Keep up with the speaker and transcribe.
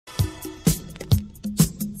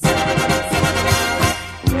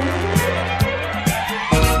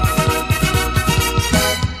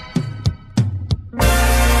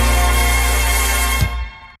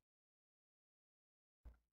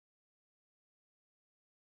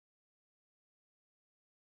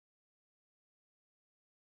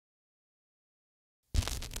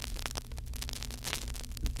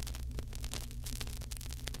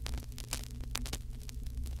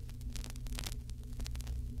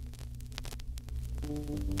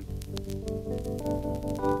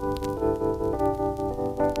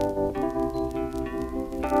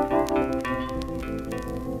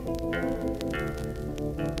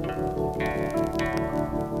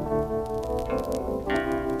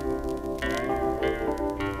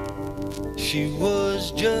She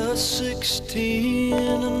was just 16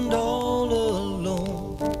 and all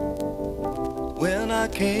alone when I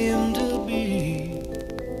came to be.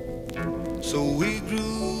 So we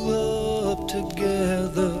grew up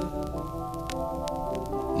together,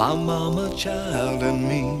 my mama, child, and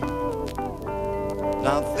me.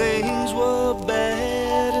 Now things were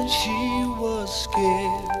bad and she was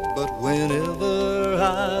scared, but whenever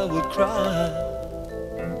I would cry,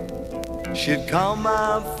 she'd calm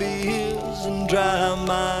my fears and dry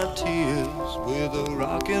my tears with a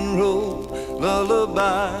rock and roll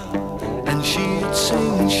lullaby. And she'd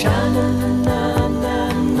sing,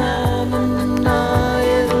 sha-na-na-na-na-na-na,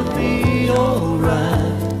 it'll be alright.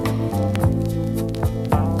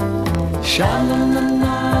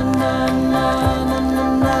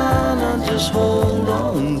 Sha-na-na-na-na-na-na-na, just hold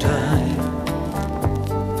on tight.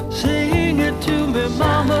 Sing it to me,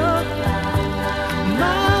 mama.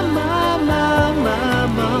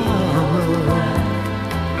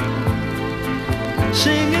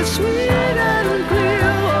 Sing it sweet and clear,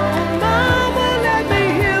 oh mama, let me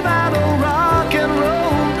hear that old rock and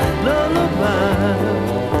roll lullaby.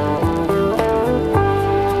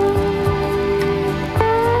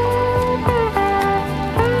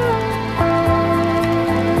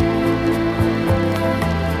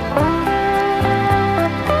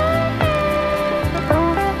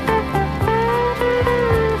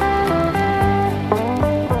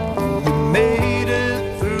 We made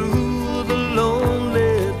it through the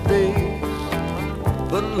lonely days,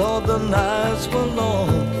 but Lord, the nights were long,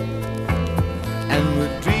 and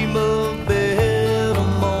we'd dream of better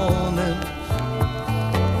mornings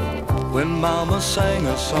when Mama sang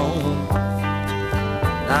a song.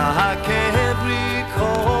 Now I can't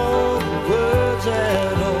recall the words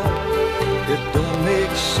at all, it don't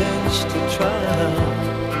make sense to try,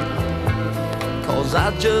 'cause I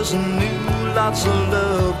just knew lots of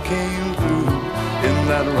love came through in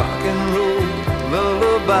that rock and roll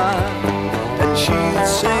lullaby. And she'd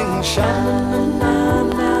sing,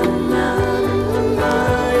 sha-na-na-na-na-na-na,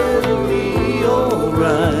 it'll be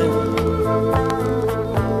alright.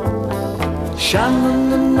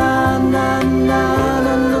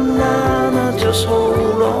 Sha-na-na-na-na-na-na, just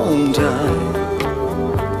hold on tight.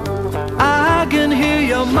 I can hear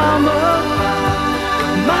your mama,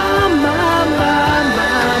 mama, mama,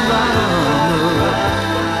 mama.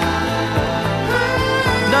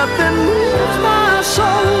 Nothing moves my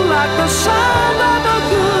soul like the sound of a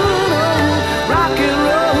good old rock and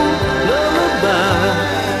roll lullaby.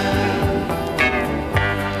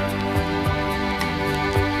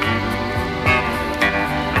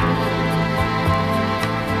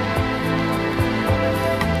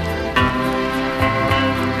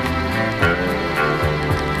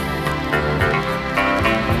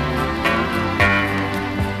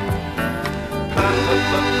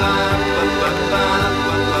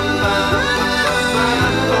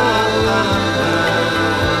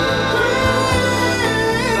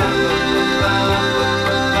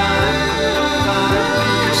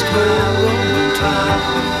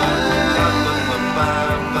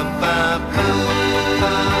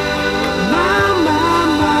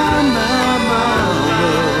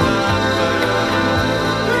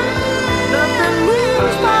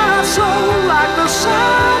 Soul like the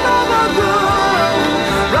sound of a good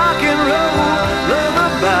rock and roll.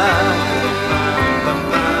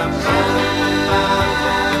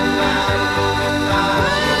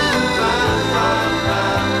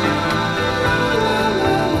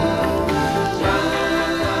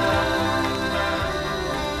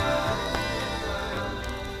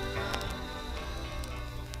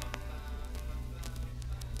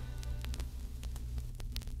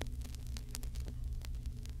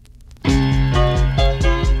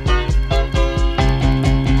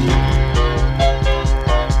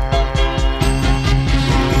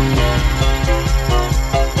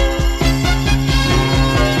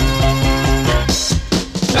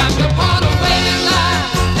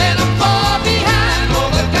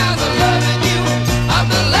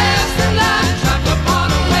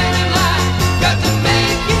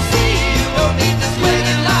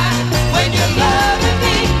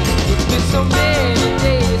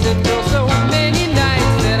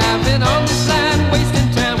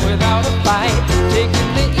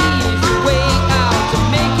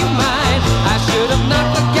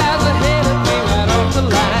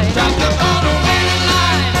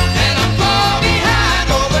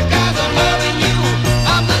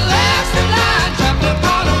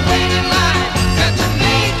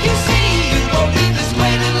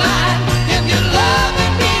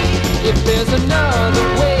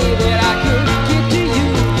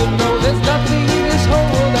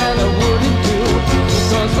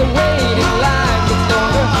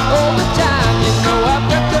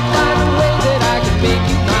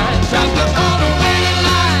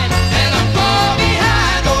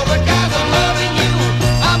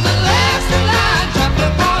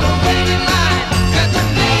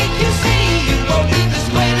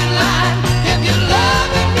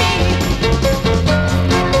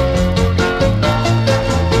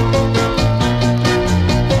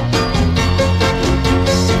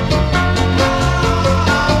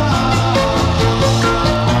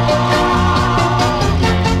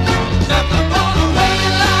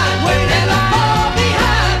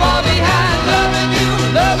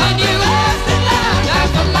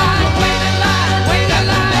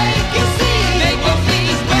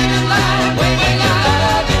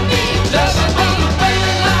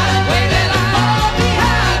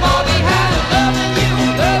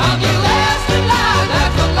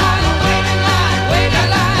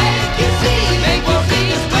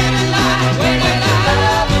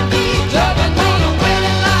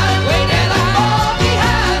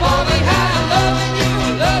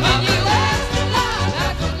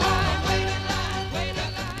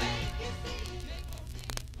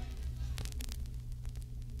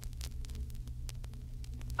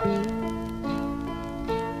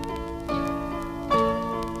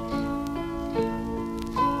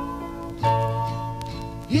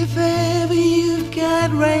 If ever you've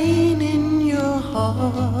got rain in your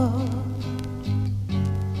heart,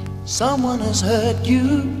 someone has hurt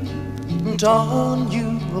you and torn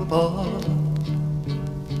you apart.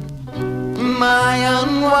 Am I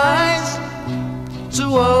unwise to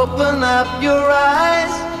open up your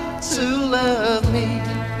eyes to love me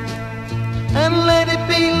and let it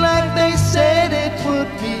be like they said it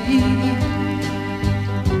would be?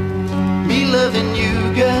 Me loving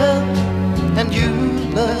you, girl, and you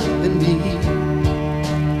loving me.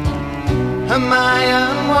 Am I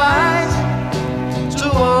unwise to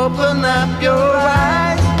open up your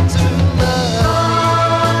eyes to love?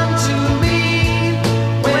 Come to me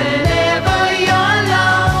whenever you're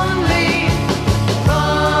lonely.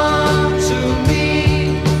 Come to me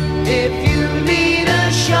if you need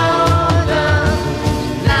a shoulder.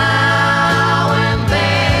 Now and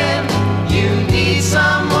then you need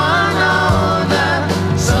someone older.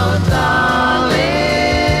 So darling,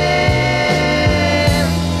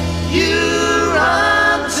 you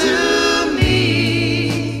run to me.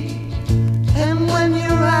 And when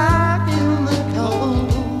you're out in the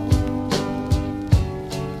cold,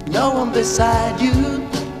 no one beside you,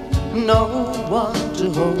 no one to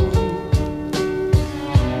hold.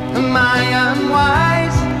 Am I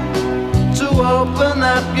unwise to open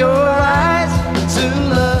up your eyes to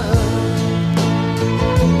love?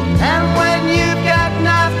 And when you've got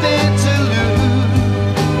nothing to lose,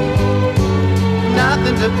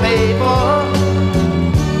 nothing to pay for,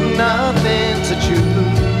 nothing to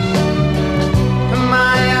choose, am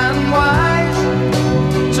I unwise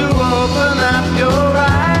to open up your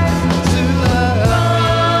eyes to love?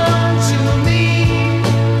 Come to me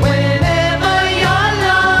whenever you're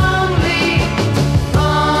lonely.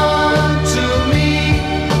 Come to me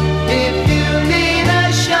if you need a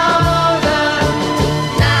shoulder.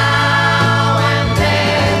 Now and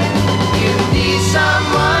then you need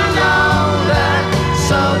someone older.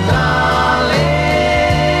 So darling,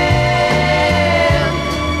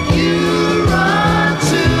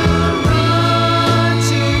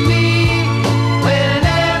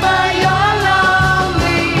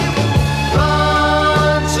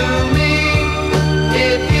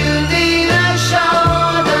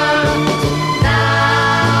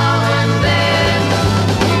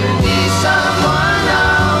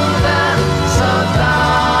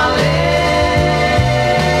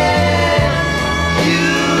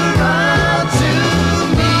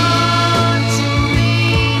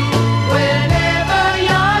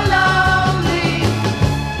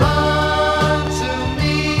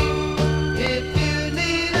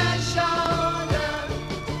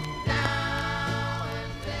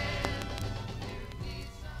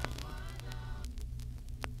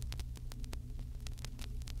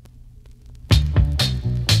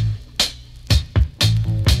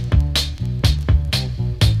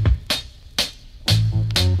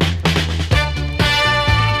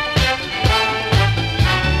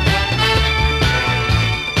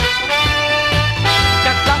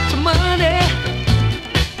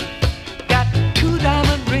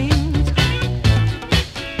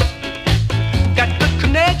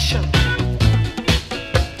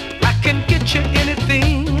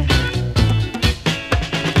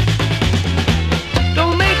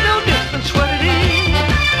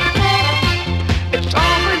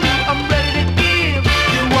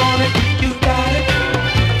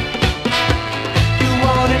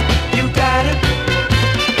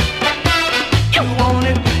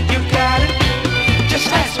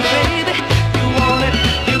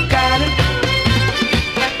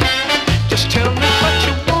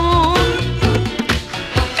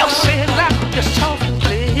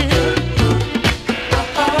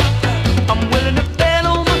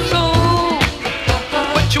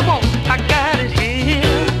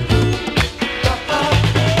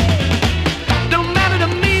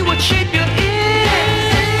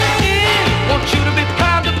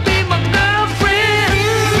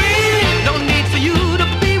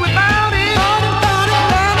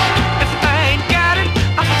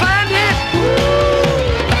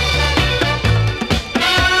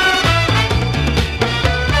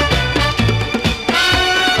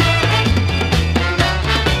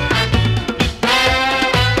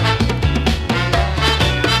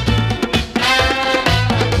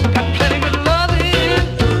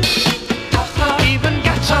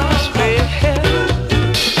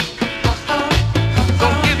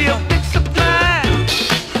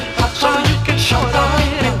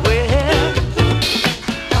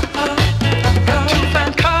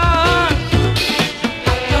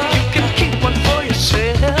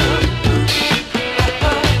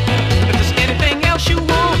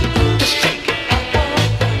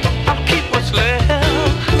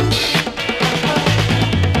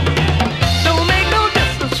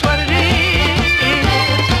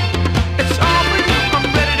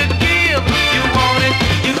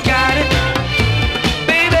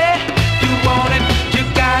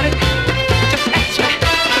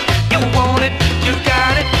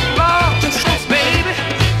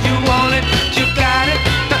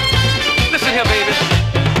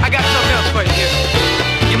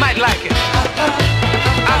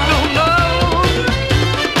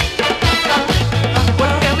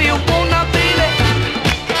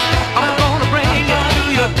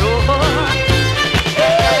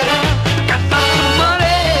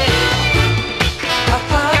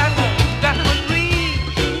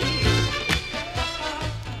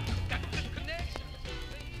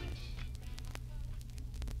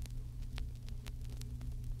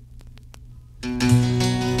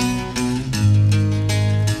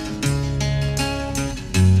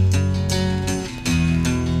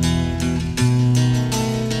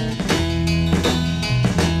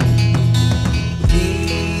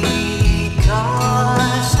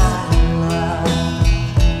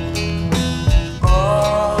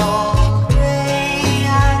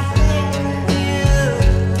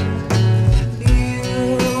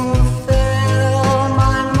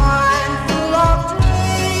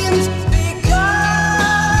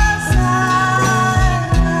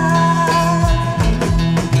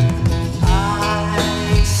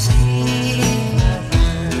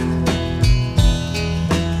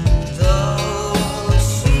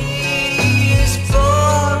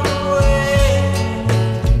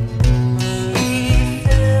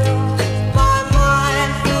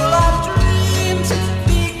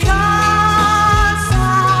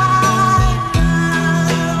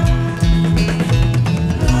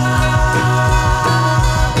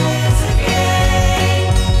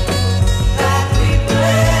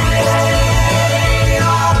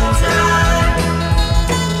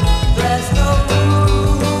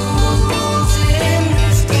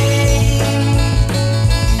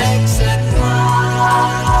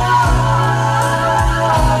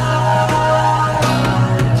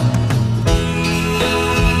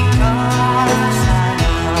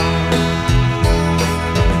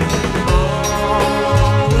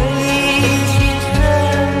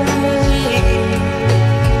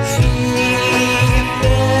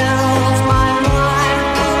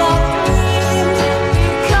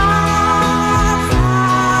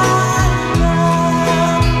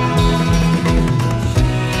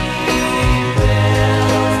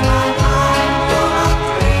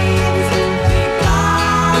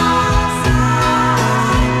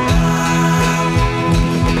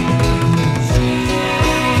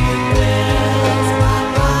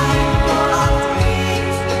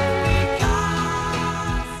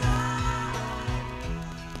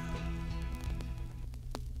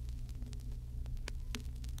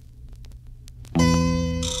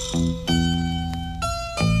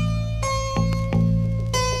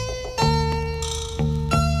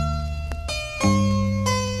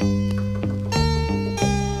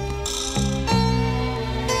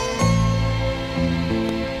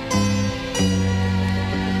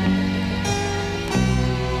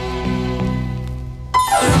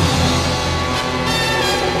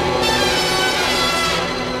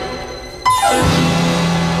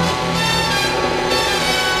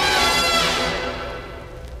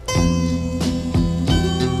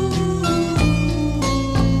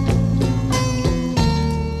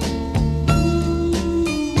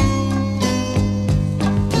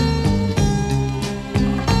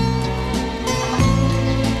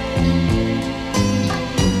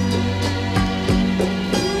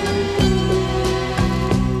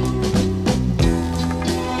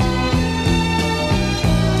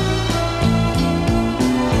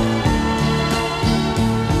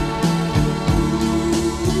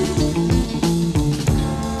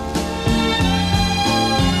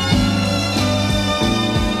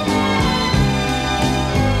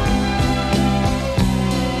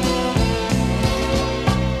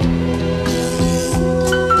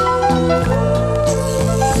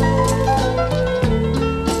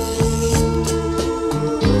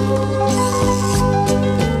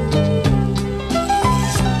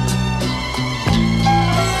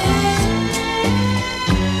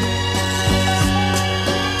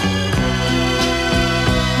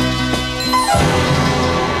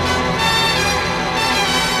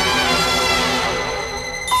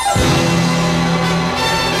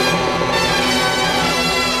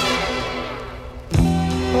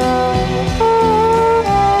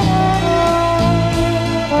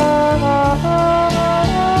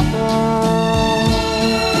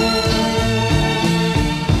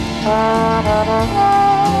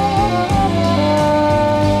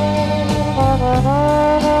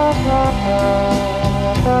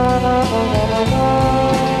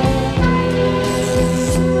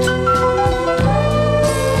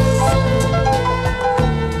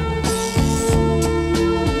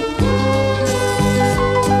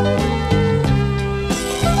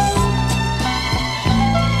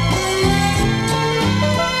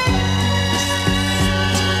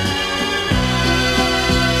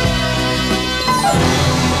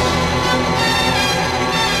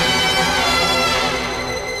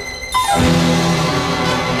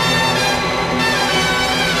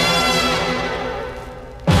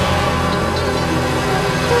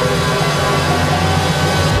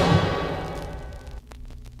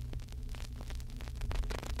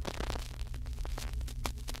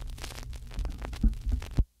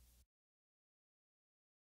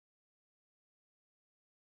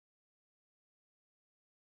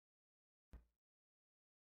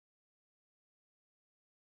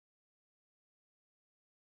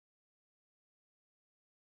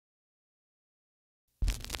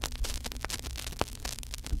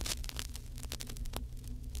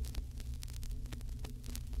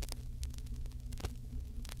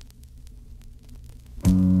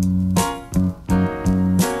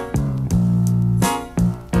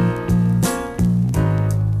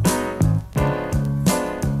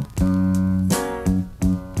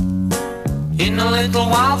 little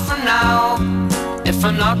while from now, if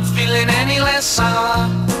I'm not feeling any less sour,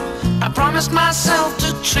 I promised myself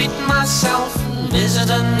to treat myself and visit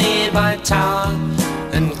a nearby tower,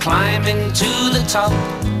 and climbing to the top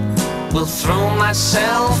will throw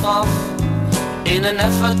myself off in an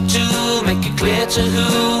effort to make it clear to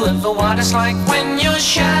whoever what it's like when you're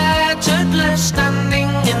shattered, left standing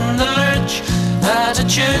in the lurch at a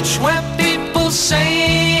church where people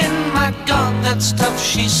saying, my God, that's tough,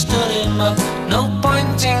 she stood him up. No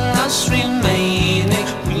point in us remaining,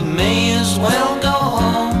 we may as well go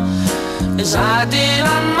home as I did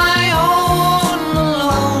on my own,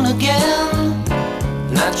 alone again,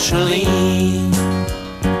 naturally.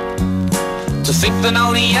 To think that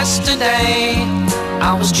only yesterday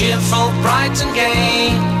I was cheerful, bright and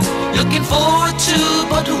gay, looking forward to,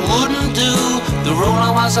 but who wouldn't do the role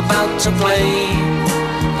I was about to play.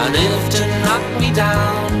 And if to knock me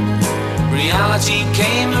down, reality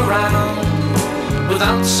came around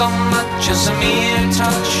without so much as a mere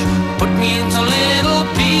touch, put me into little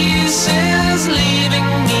pieces, leaving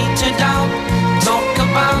me to doubt. Talk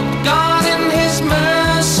about God and His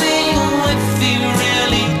mercy, if He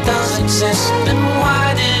really does exist, then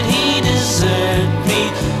why did He desert me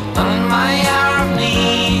on my hour of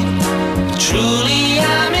need? Truly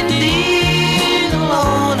I'm indeed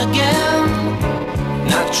alone again,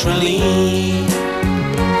 naturally.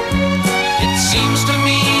 It seems to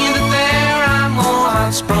me that there are more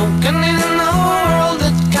hearts broken in the world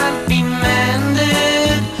that can't be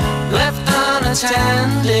mended, left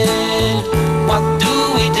unattended. What do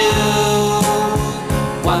we do?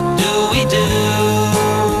 What do we do?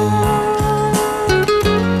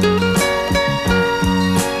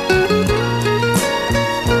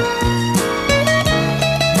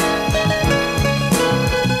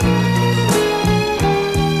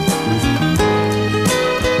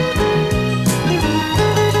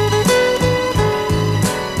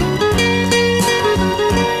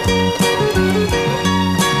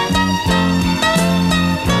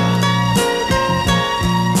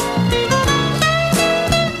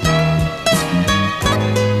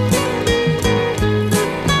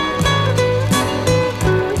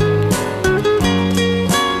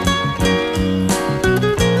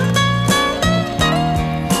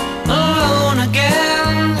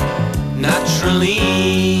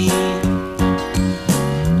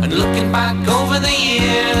 And looking back over the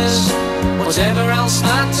years, whatever else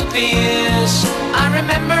not appears, I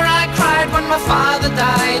remember I cried when my father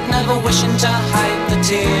died, never wishing to hide the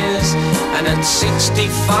tears. And at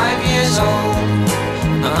 65 years old,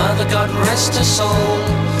 my mother, God rest her soul,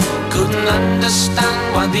 couldn't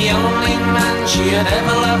understand why the only man she had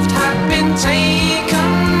ever loved had been taken,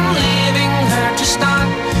 leaving her to start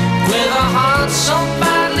with a heart so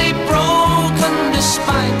badly broken.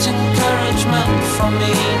 Despite encouragement from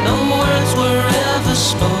me, no words were ever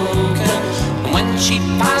spoken. And when she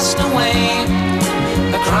passed away,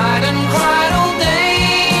 I cried and cried all day,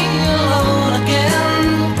 alone again,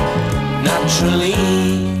 naturally.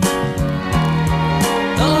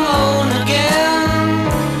 Alone again,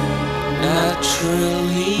 naturally.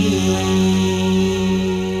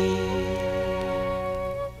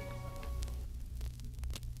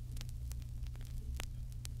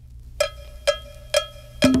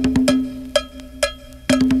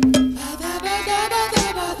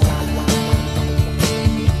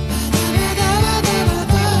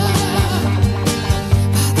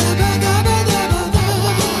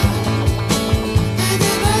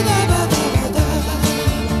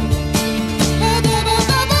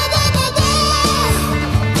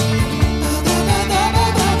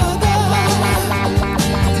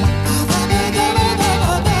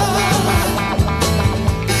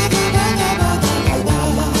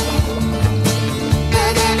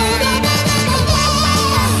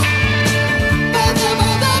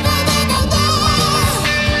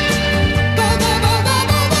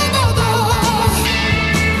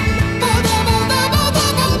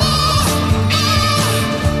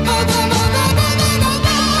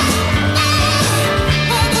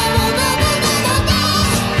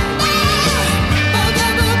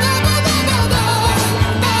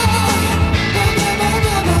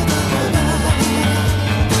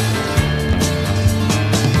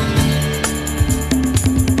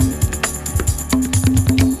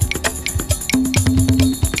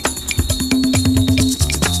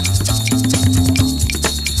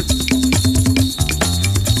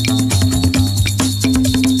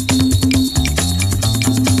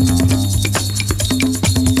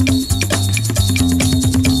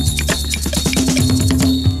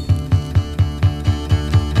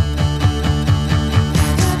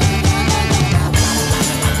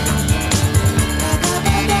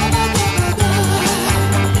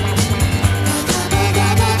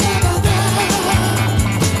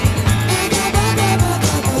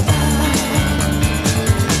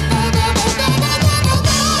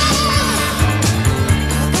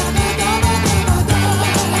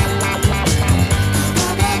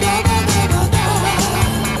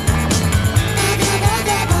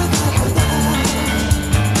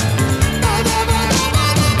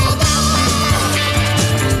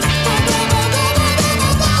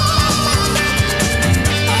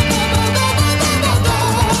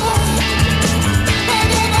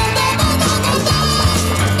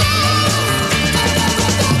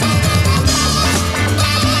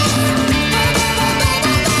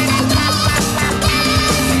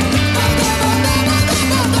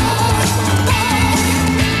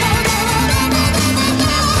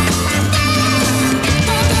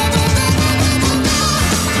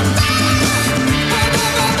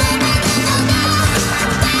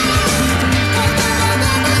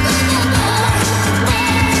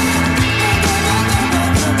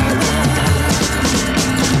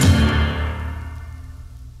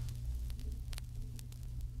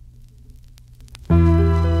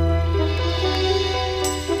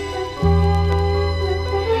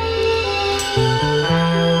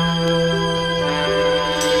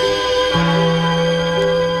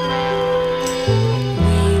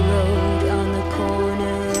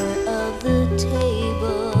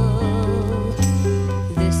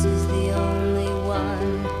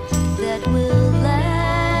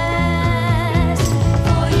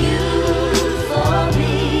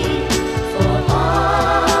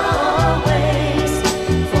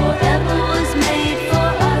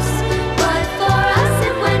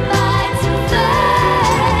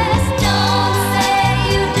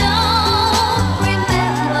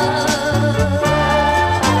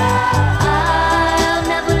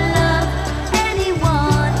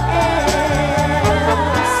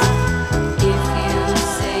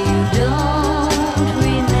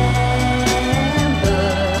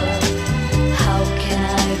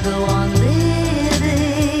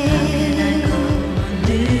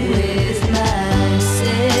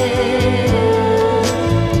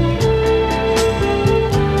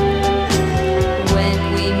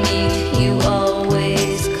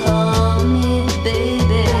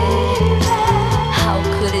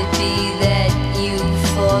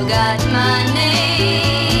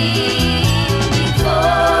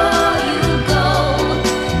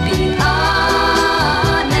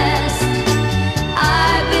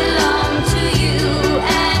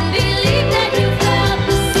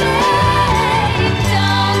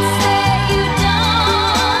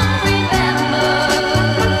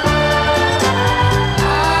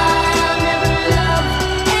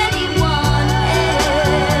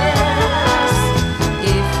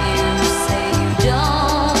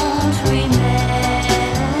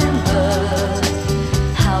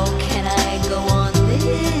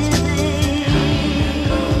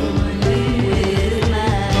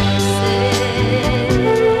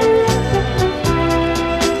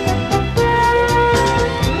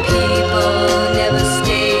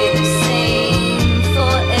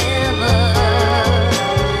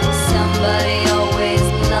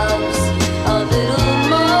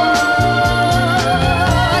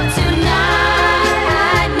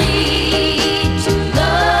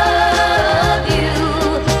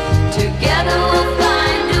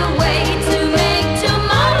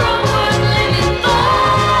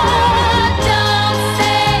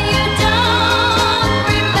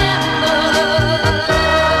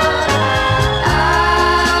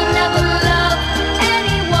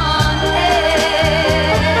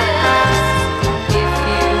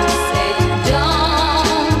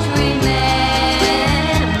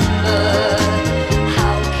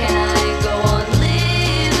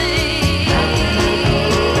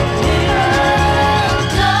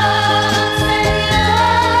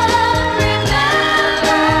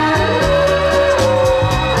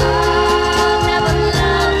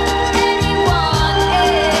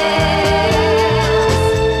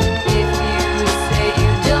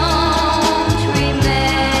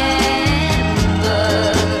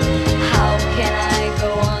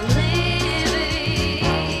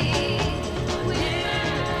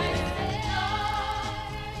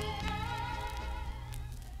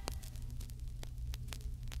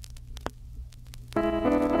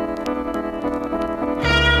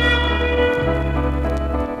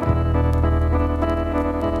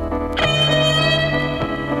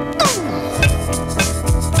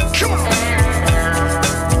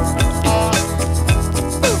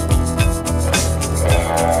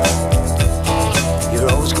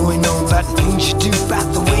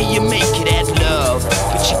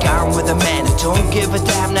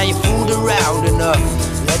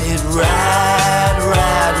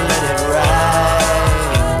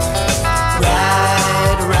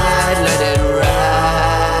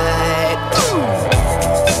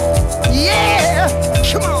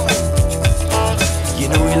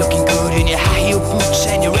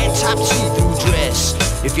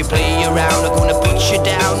 If you play around, I'm gonna put you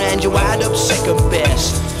down and you wind up second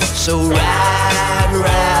best. So ride,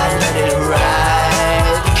 ride, let it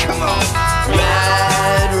ride. Come on,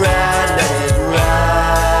 ride, ride, let it ride.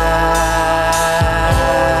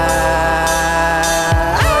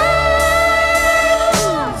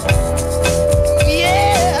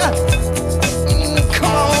 Yeah,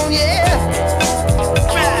 come on, yeah,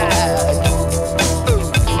 ride.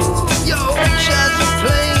 Your just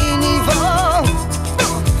plain evil.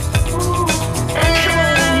 Come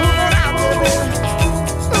on, move on out there, baby.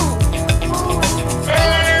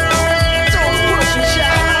 Don't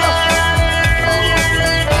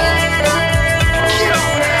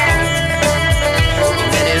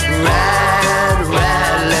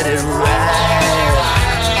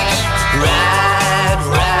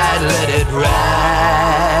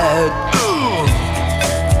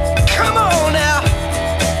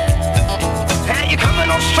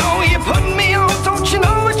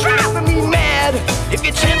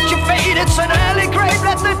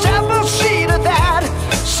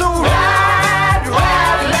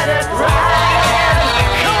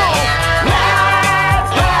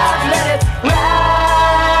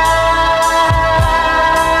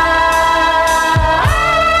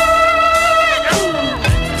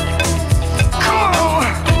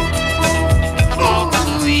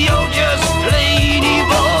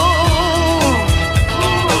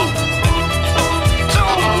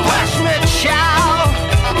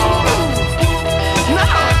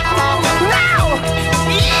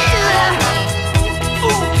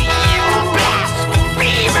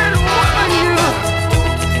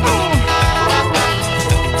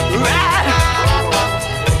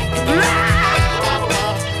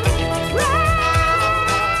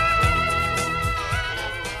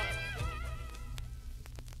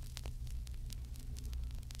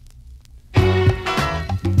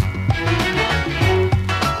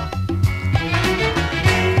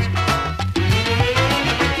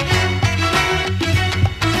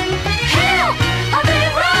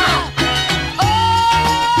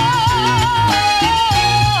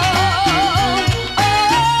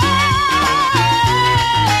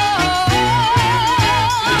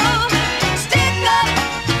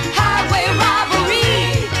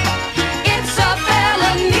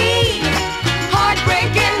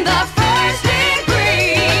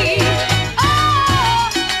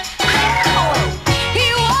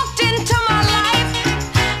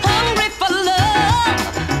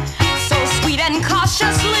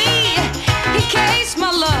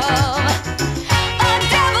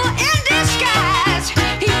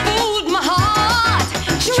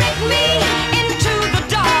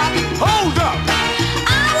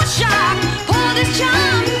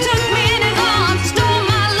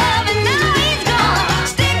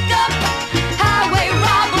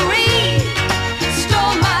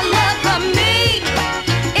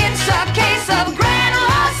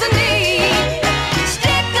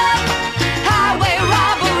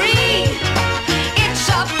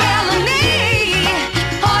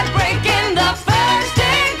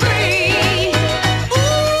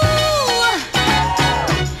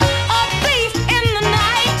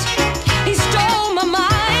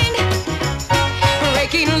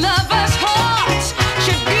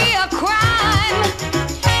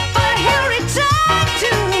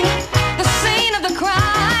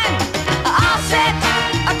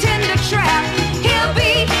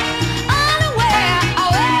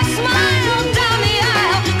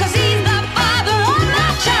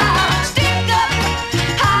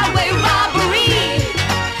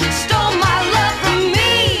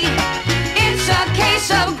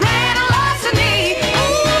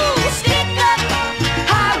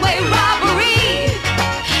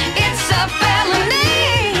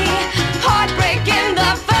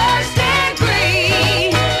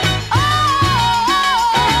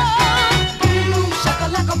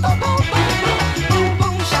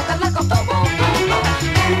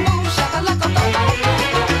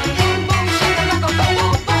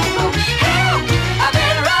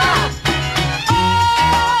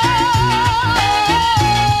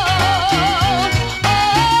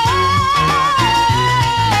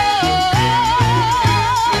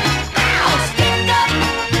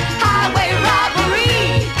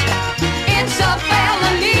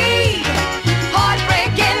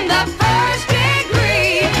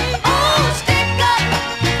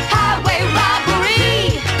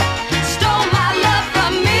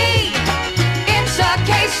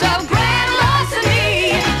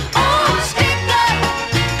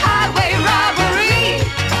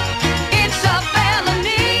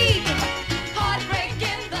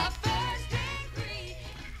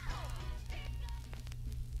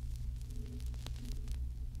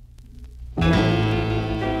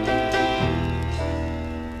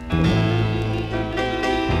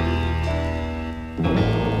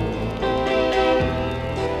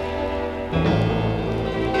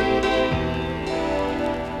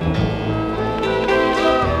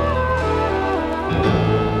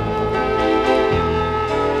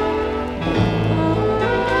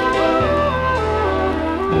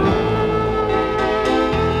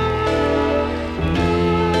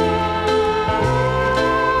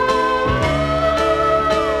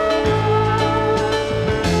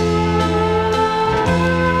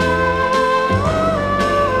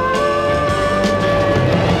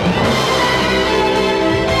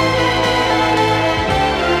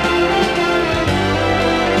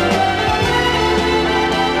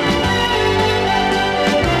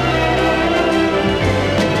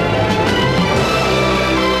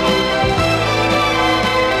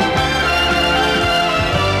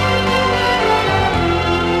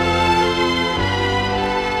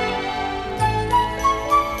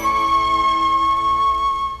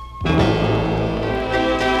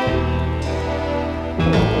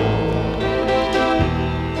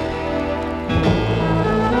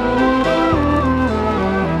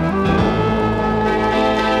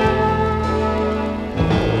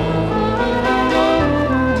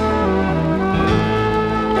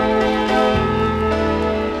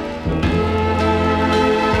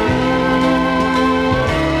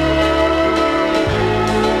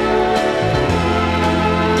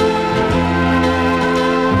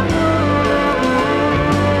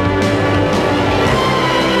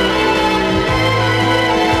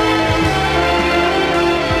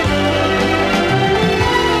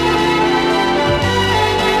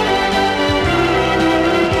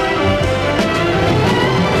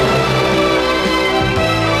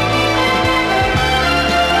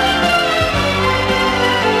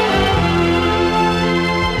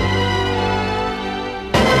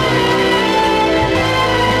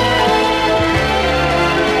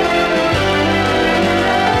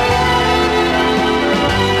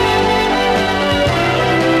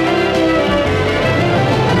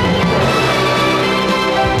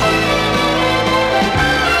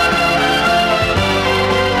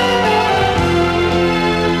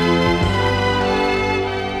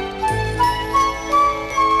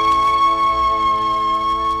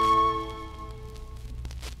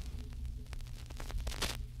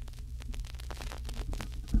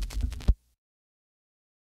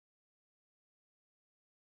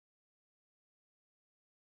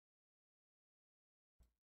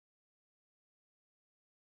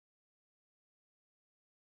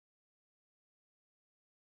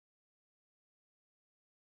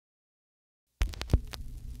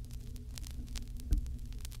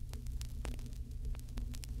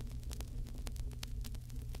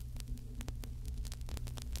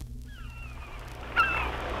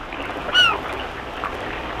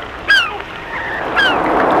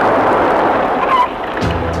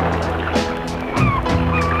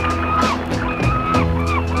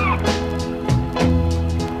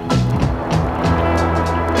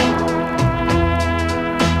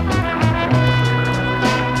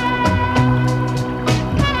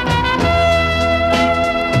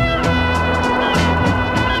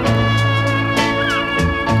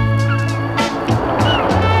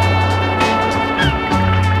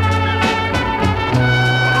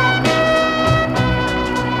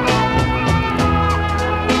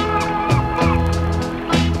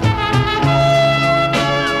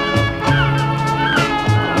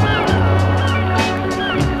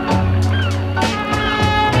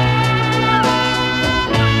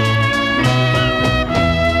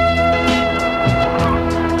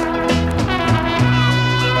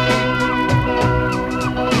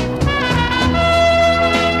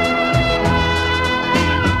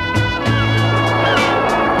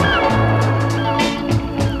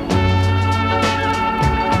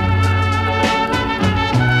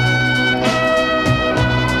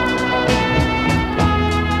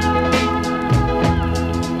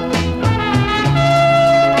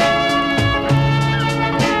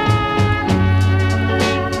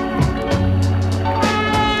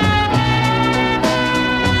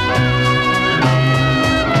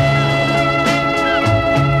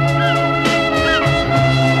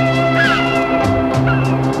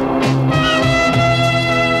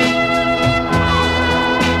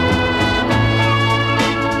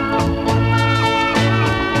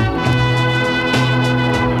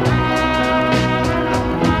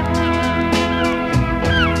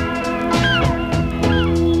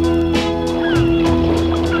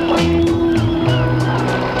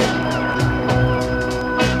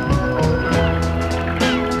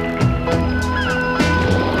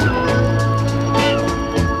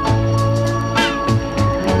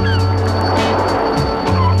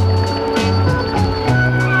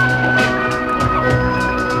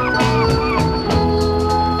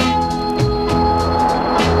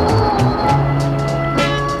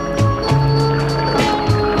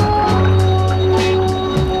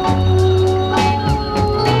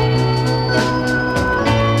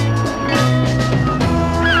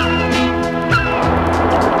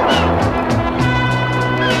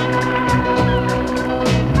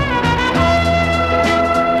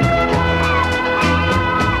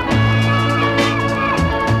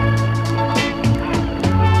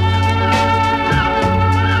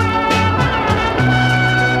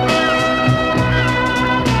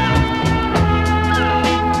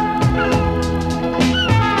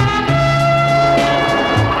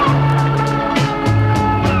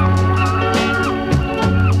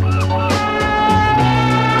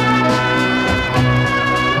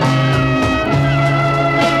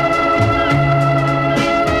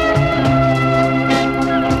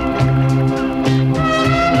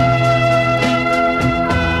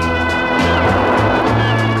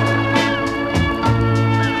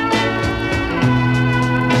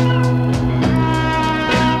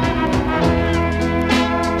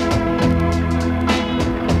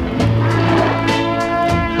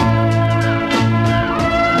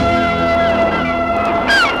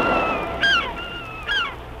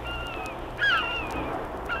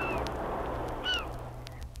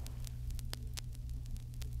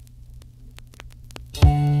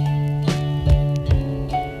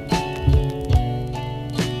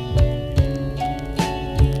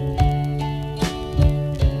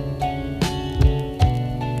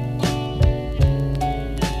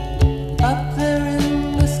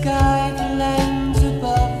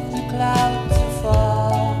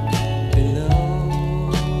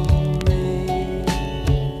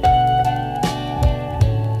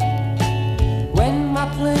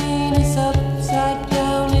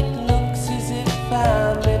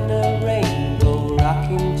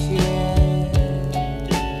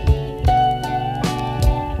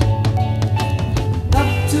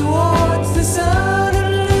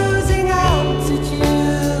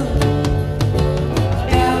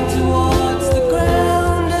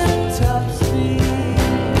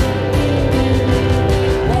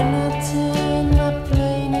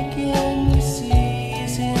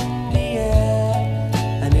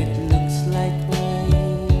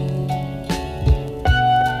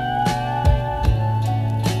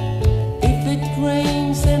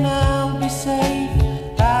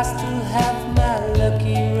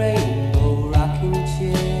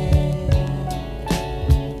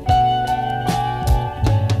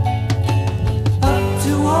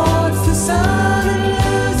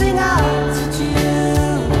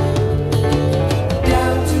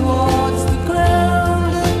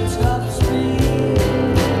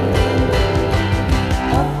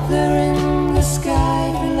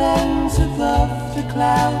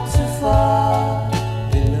far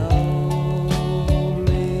below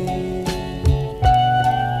me.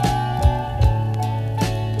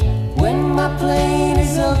 When my plane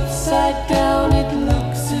is upside down, it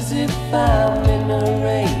looks as if I'm in a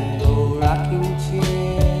rainbow rocking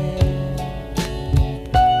chair.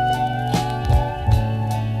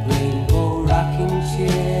 Rainbow rocking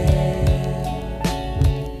chair.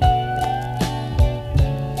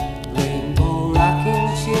 Rainbow rocking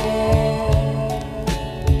chair.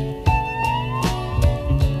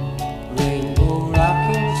 Rainbow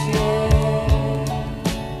rocking chair.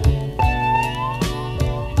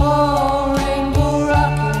 Oh, rainbow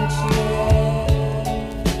rocking chair.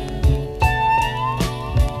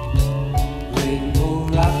 Rainbow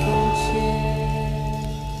rocking chair.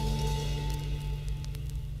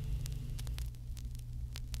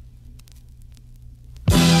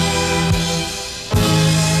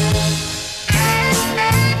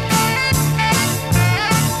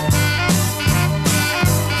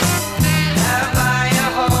 Have I a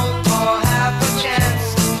hope or half a chance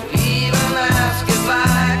to even ask if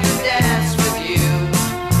I could dance with you?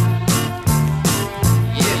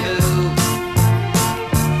 You,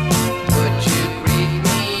 would you greet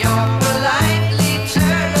me or politely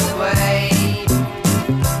turn away?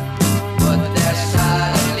 Would there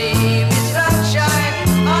suddenly be sunshine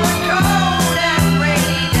on a cold and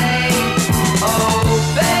rainy day? Oh,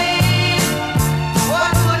 babe,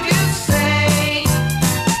 what would you say?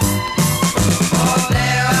 Oh,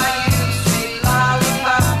 there are you, sweet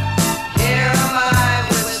lollipop. Here am I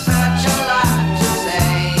with such a lot to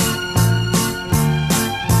say.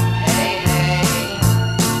 Hey, hey,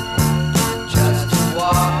 just to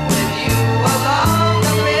walk with you along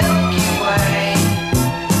the Milky Way,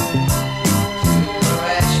 to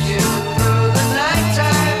caress you through the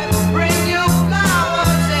nighttime, bring you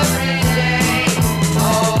flowers every day.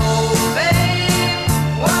 Oh, babe,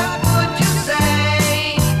 what would you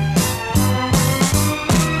say?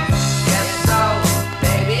 Yes, so,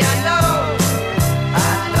 baby, I know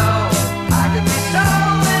I could be so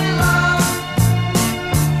in love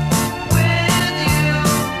with you,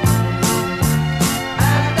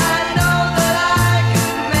 and I know that I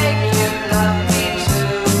could make you love me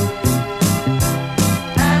too.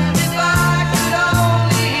 And if I could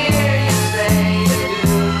only hear you say you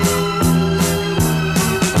do.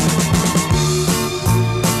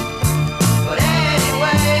 But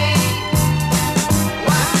anyway,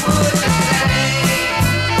 what would you say?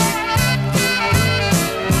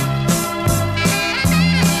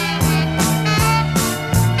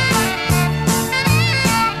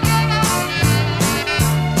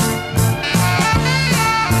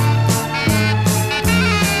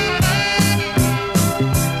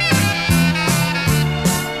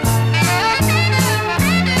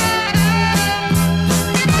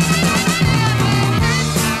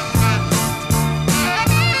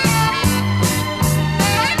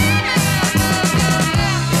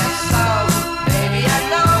 Yes, so, baby, I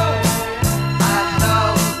know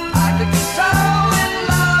I could be so in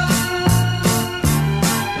love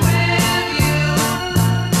with you,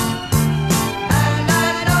 and I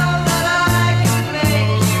know that I could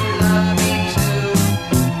make you love me too.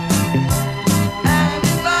 And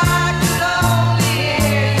if I could only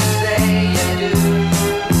hear you say you do.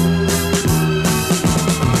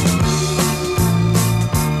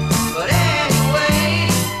 But anyway,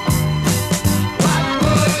 what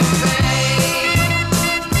would you say?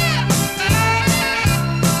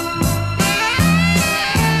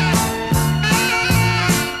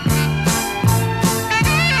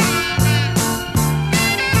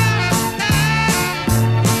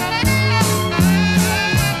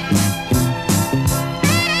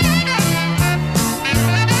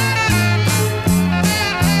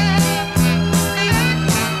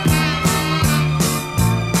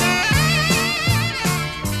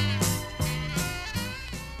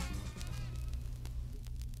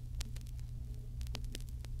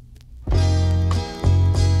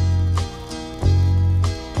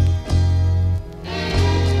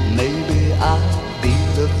 Maybe I'll be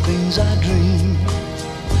the things I dream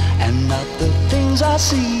and not the things I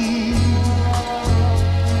see.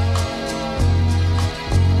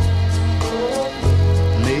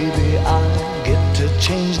 Maybe I'll get to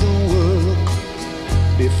change the world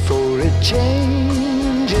before it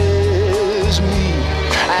changes me.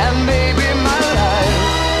 And maybe my life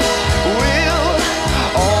will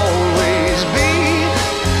always be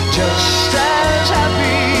just as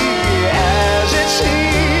happy as it seems.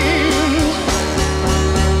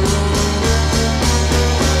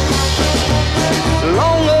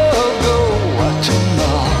 Long ago,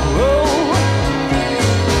 tomorrow.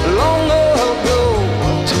 Long ago,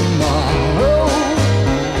 tomorrow.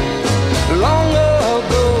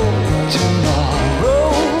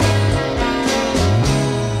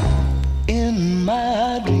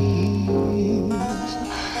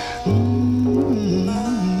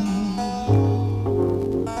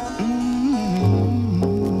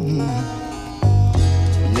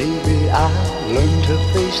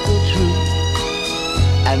 face the truth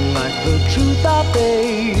and like the truth I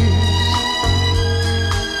face.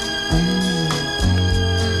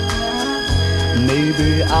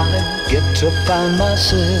 Maybe I get to find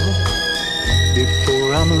myself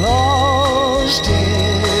before I'm lost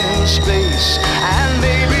in space. And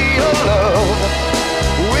maybe your love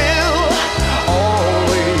will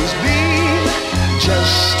always be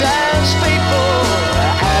just as faithful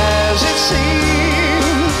as it seems.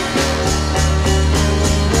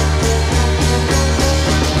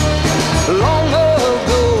 Long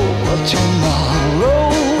ago, tomorrow,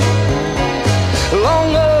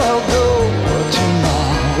 long ago,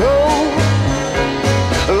 tomorrow,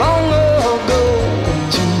 long ago,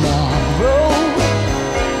 tomorrow,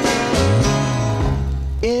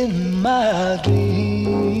 in my dreams.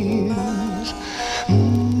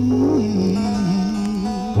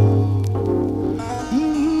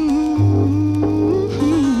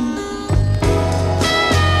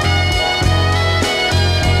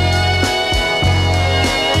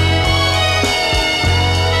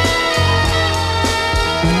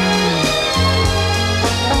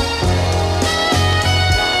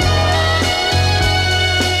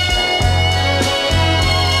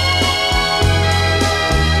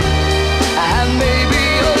 And maybe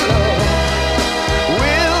your love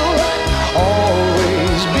will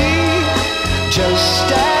always be just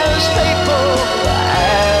as faithful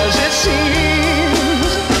as it seems.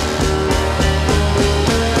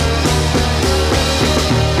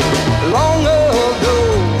 Long ago,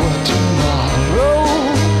 tomorrow,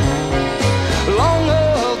 long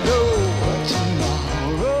ago,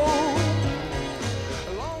 tomorrow,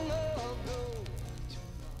 long ago.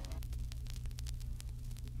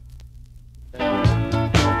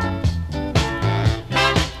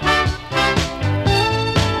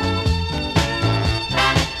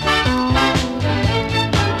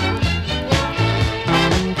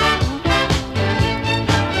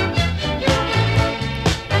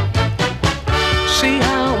 See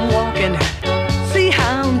how I'm walking, see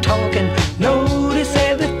how I'm talking, notice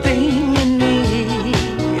everything in me.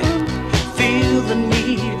 Feel the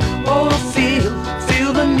need, oh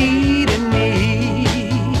feel the need in me.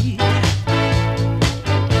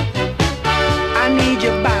 I need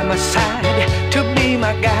you by my side to be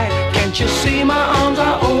my guide. Can't you see my arms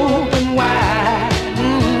are open wide?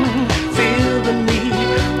 Feel the need,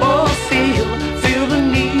 oh feel the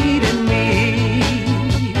need in me.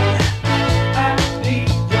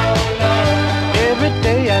 Every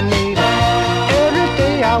day I need it, every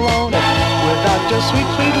day I want it. Without your sweet,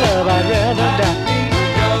 sweet love, I'd rather die.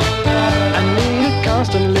 I need it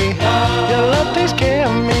constantly. Your love takes care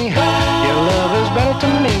of me. Your love is better to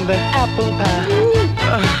me than apple pie.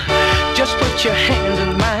 Just put your hands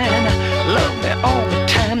in mine. Love me all the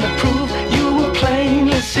time to prove you will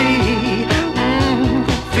plainly see.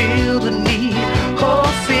 Feel the need, oh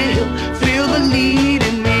feel the need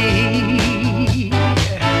in me.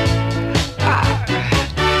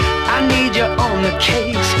 I need you on the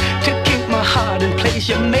case to keep my heart in place.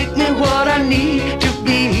 You make me what I need to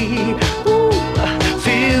be. Ooh,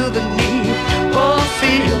 feel the need, oh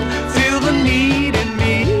feel the need in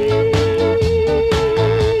me.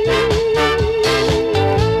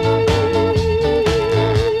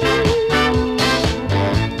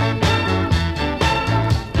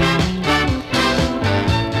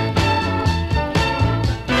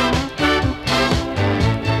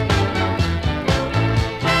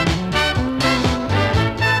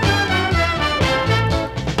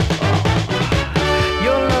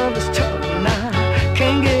 Your love is tough and I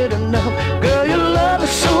can't get enough. Girl, your love is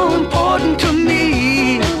so important to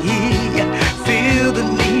me. Feel the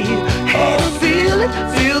need, hey, feel it,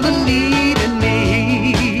 feel the need in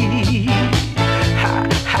me.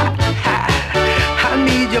 I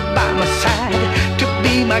need you by my side to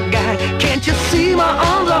be my guide. Can't you see my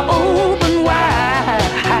arms are open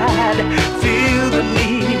wide? Feel the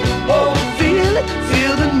need, oh feel it,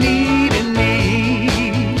 feel the need in me.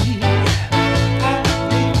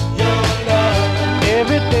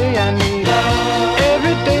 Every day I need it,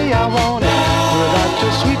 every day I want it. Without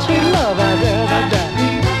your sweet, sweet love, I'd rather die.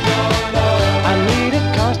 I need it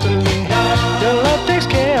constantly. Your love takes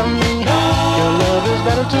care of me. Your love is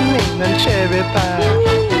better to me than cherry pie.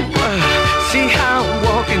 See how I'm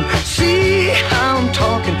walking, see how I'm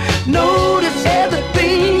talking. Notice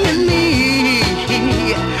everything in me.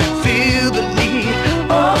 Feel the need,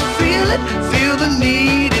 oh feel it, feel the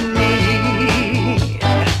need in me.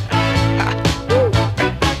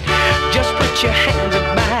 Just put your hands in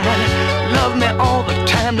mine. Love me all the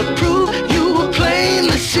time to prove you will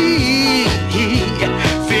plainly see.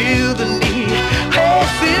 Feel the need, hey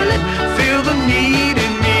feel it, feel the need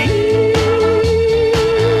in me.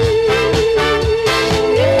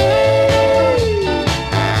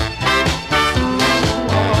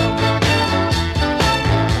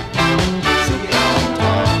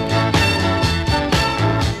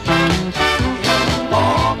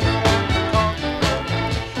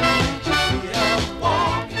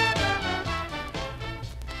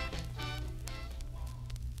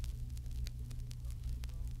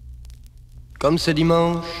 Comme c'est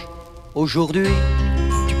dimanche, aujourd'hui,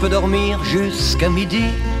 tu peux dormir jusqu'à midi.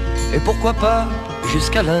 Et pourquoi pas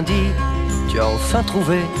jusqu'à lundi, tu as enfin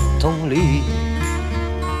trouvé ton lit.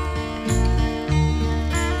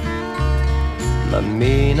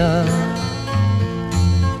 Mamina,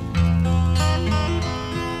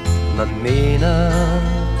 mamina,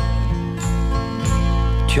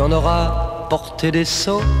 tu en auras porté des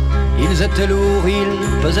seaux. Ils étaient lourds,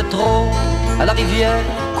 ils pesaient trop. À la rivière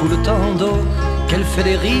coule tant d'eau qu'elle fait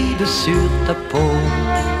des rides sur ta peau.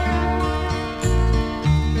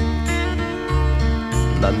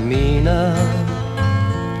 Mamina,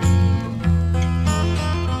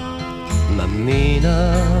 mamina,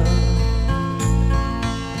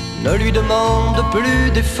 ne lui demande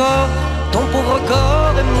plus d'effort. Ton pauvre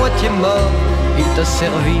corps est moitié mort. Il t'a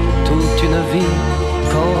servi toute une vie.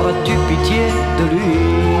 Qu'auras-tu pitié de lui?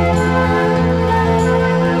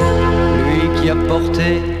 Lui qui a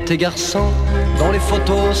porté tes garçons, dont les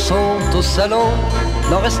photos sont au salon.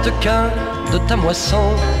 N'en reste qu'un de ta moisson.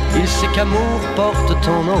 Il sait qu'amour porte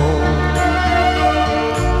ton nom.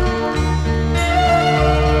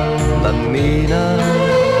 Mamina,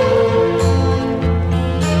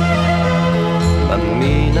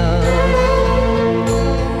 mamina,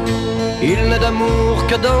 il n'est d'amour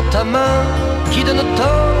que dans ta main, qui donne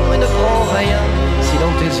tant et ne prend rien. Si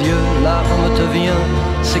dans tes yeux l'arme te vient,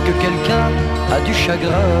 c'est que quelqu'un a du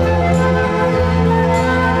chagrin.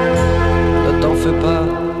 Ne t'en fais pas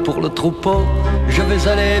pour le troupeau, je vais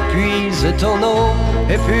aller puiser ton eau.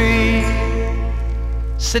 Et puis,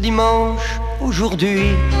 c'est dimanche,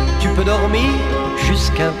 aujourd'hui, tu peux dormir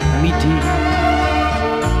jusqu'à midi.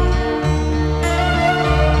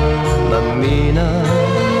 Mamina,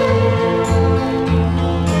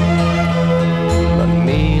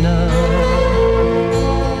 mamina,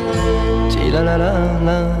 ti la la la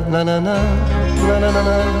la la la la la la la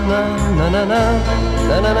la la la.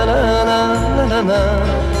 Na na na na na na na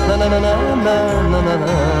na na na na na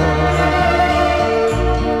na.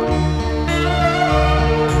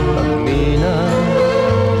 Mamina,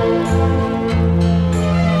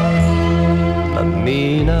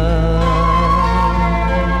 mamina.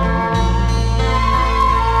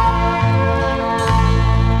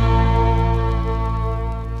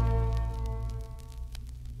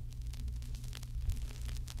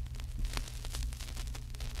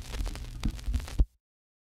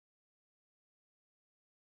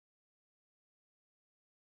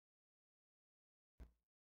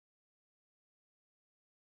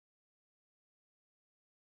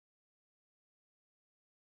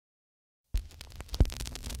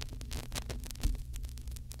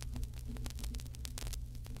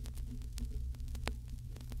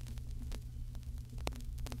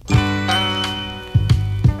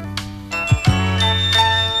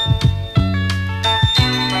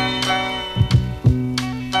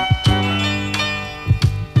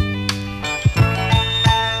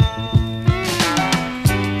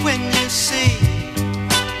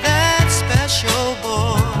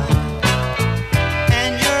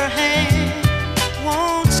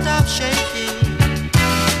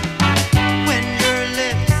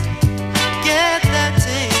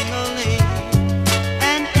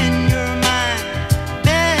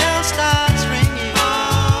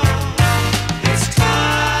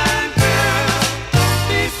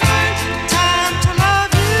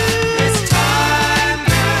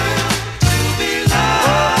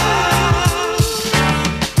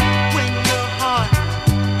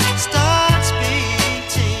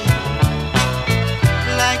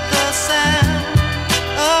 Like the sand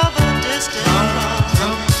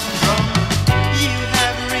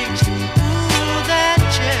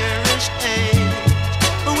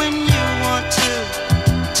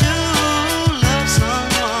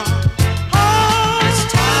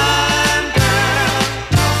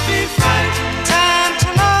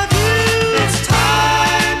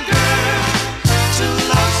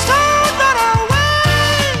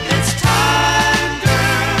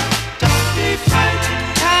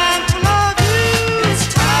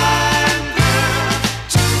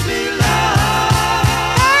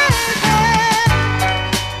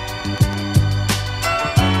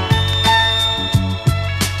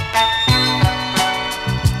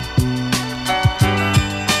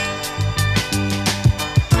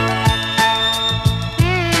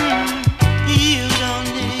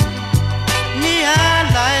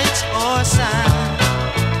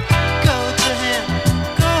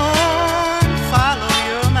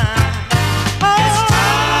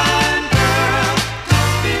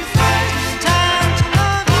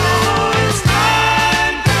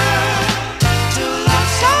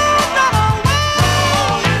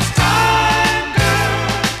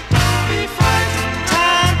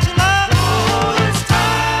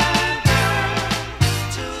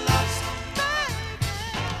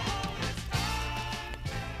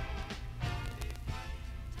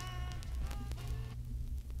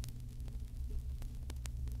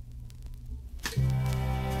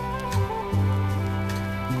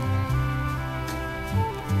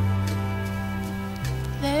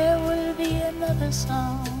a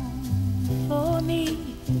song for me,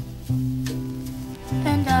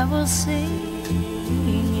 and I will sing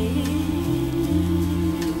it.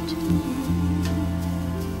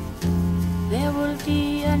 There will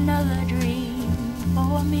be another dream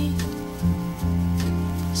for me.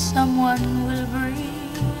 Someone will bring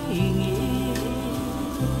it.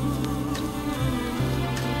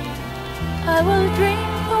 I will drink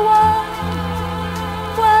the wine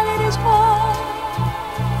while it is warm,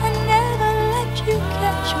 and never let you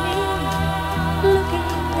catch me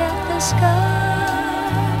looking at the sky.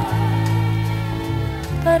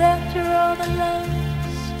 But after all the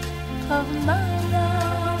loves of my life,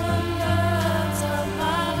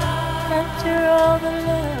 after all the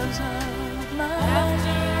loves of my life,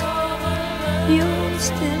 you'll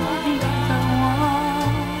still be the one.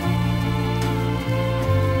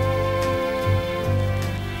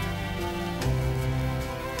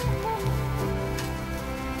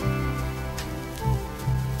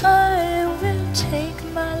 I will take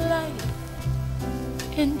my life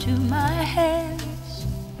into my hands,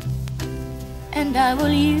 and I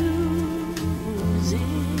will use it.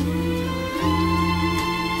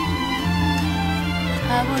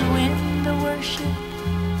 I will win the worship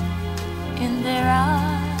in their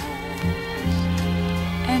eyes,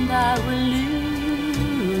 and I will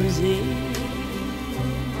lose it.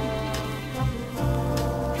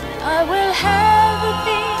 I will have the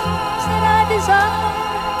things that I desire,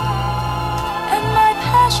 and my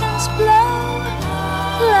passions flow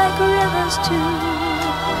like rivers to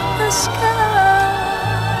the sky.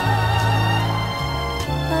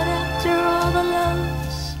 But after all the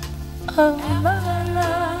loves of my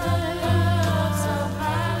life,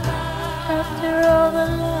 after all the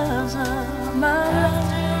loves of my life,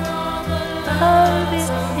 I'll be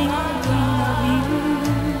thinking of you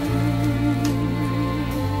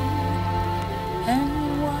and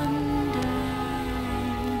wondering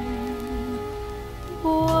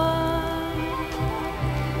why.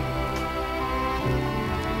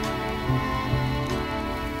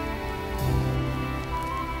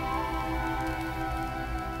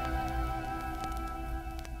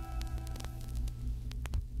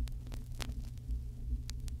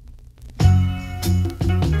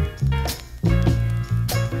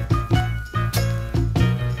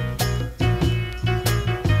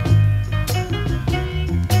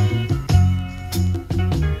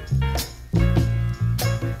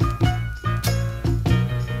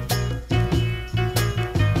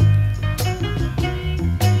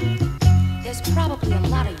 There's probably a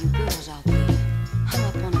lot of you girls out there hung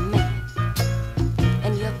up on a man,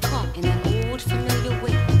 and you're caught in that old familiar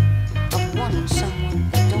way of wanting someone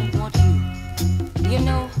that don't want you. You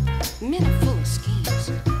know, men are full of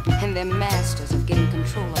schemes, and they're masters of getting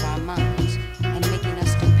control of our minds and making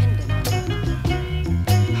us dependent on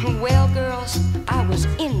them. Well, girls, I was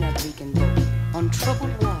in that leaking boat on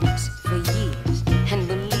troubled waters for years, and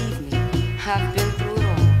believe me, I've been through it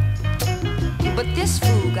all. But this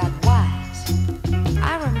fool got wise.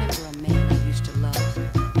 I remember a man I used to love,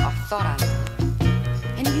 or thought I loved,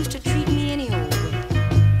 and he used to treat me any old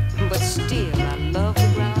way. But still, I loved the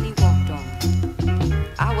ground he walked on.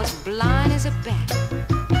 I was blind as a bat,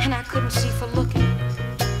 and I couldn't see for looking.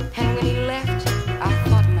 And when he left, I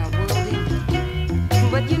thought my world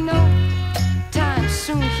ended. But you know, time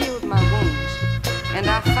soon healed my wounds, and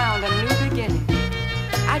I found a new beginning.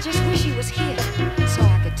 I just wish he was here so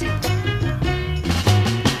I could tell him.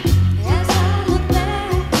 As I look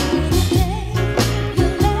back to the day you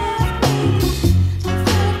left me, I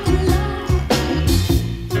felt the light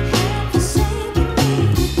had forsaken me.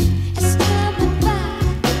 As time went by,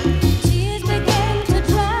 tears began to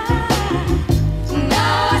dry.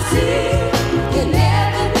 Now I see you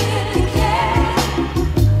never really cared.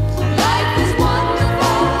 Life is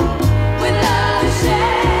wonderful when love is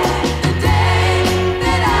shared. The day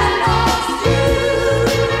that I lost you.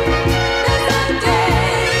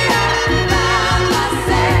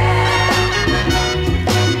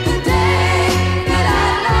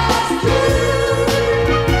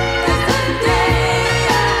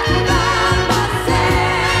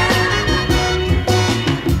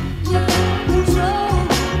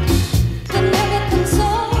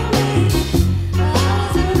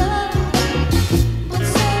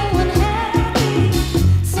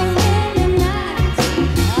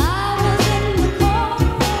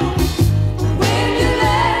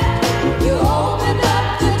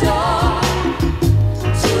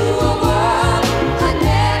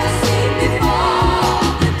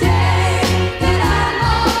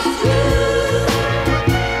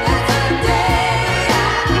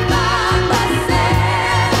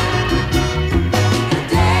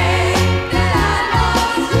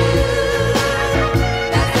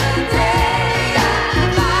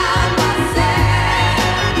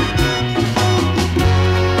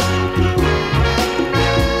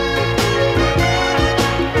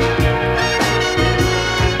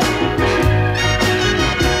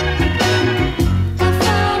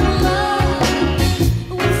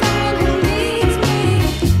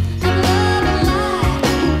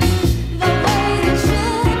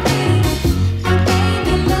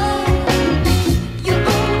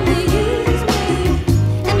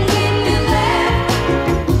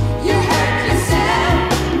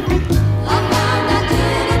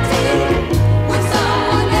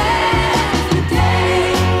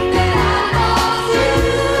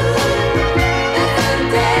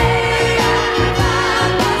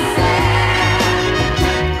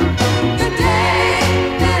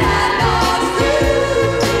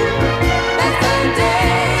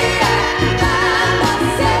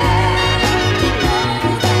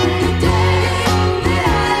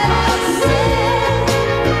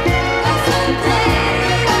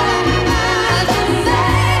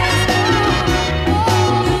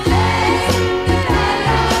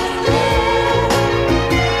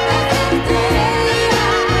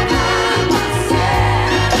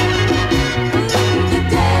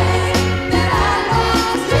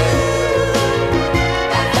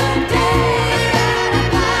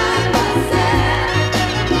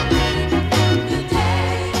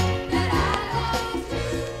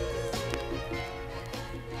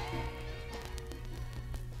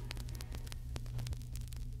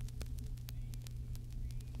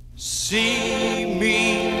 See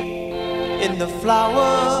me in the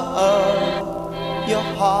flower of your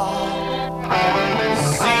heart.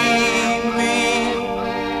 See me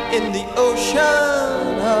in the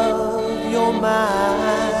ocean of your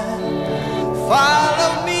mind.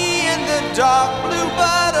 Follow me in the dark blue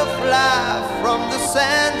butterfly from the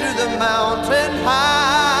sand to the mountain high.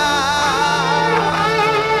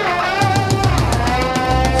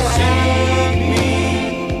 See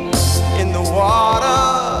me in the water,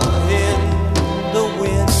 in the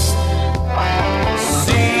wind.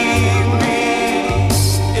 See me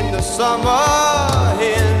in the summer,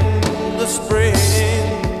 in the spring.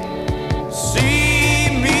 See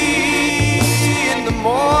me in the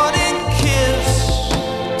morning kiss,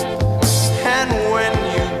 and when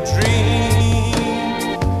you dream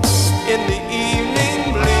in the evening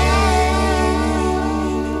breeze.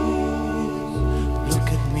 Look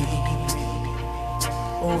at me,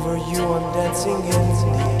 over you I'm dancing in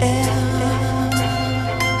the air,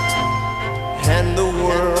 and the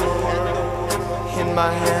world in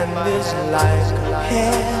my hand is like a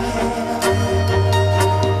hair.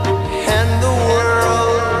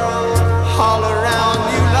 All around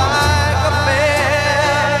you like a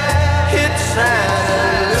bear. It's an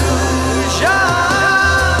illusion.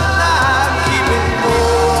 I'm keeping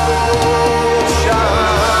motion.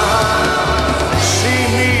 See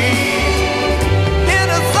me in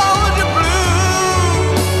a soldier blue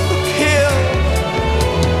who killed.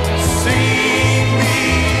 See me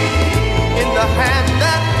in the hand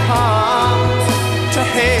that comes to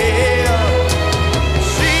hail.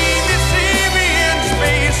 See me in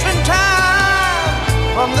space and time,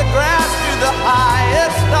 from the grass to the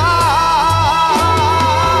highest star.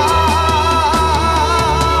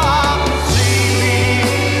 See me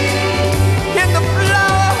in the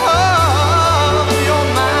flower of your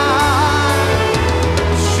mind.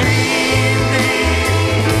 See me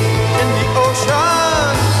in the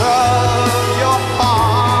oceans of your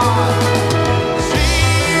heart.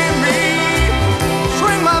 See me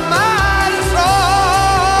swing my mighty sword.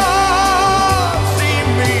 See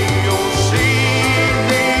me, oh see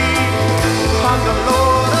me, I'm the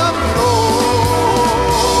Lord of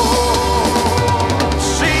Lords.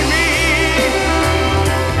 See me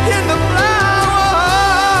in the flower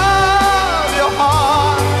of your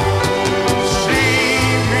heart. See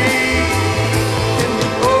me in the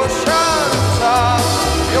oceans of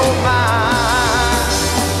your mind.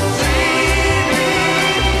 See me.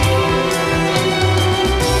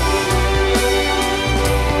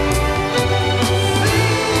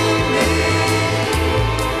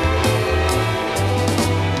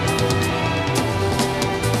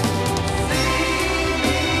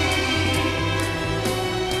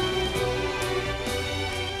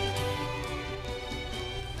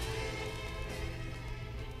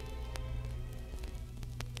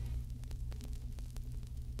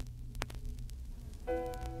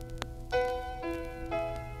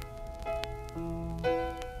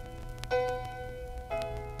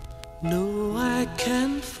 No, I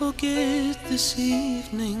can't forget this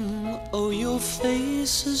evening. Oh, your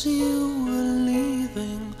face as you were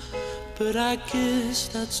leaving. But I guess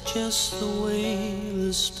that's just the way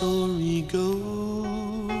the story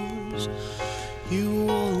goes. You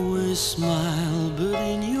always smile, but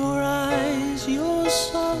in your eyes your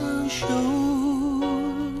sorrow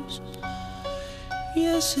shows.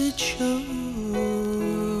 Yes, it shows.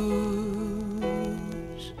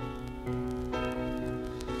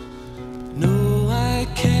 No, I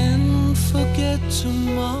can't forget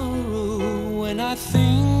tomorrow. When I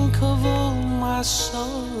think of all my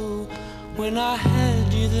sorrow, when I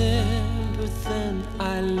had you there, but then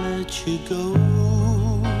I let you go.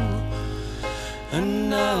 And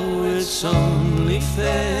now it's only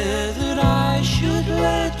fair that I should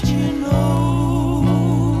let you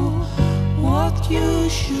know what you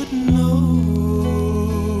should know.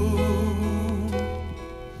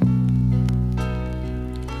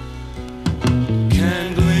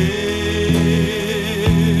 Can't live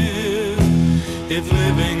if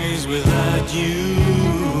living is without you.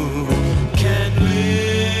 Can't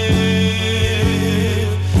live,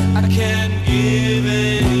 I can't give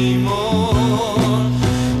anymore.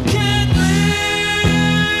 Can't live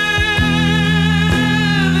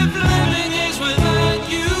if living is without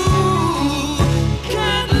you.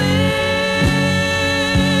 Can't live,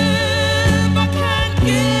 I can't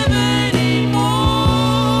give anymore.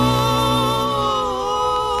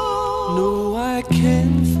 No, I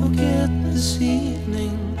can't forget this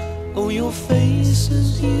evening. Oh, your face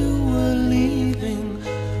as you were leaving.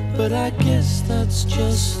 But I guess that's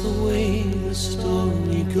just the way the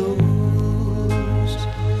story goes.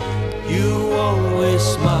 You always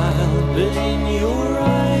smile, but in your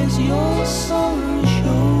eyes your so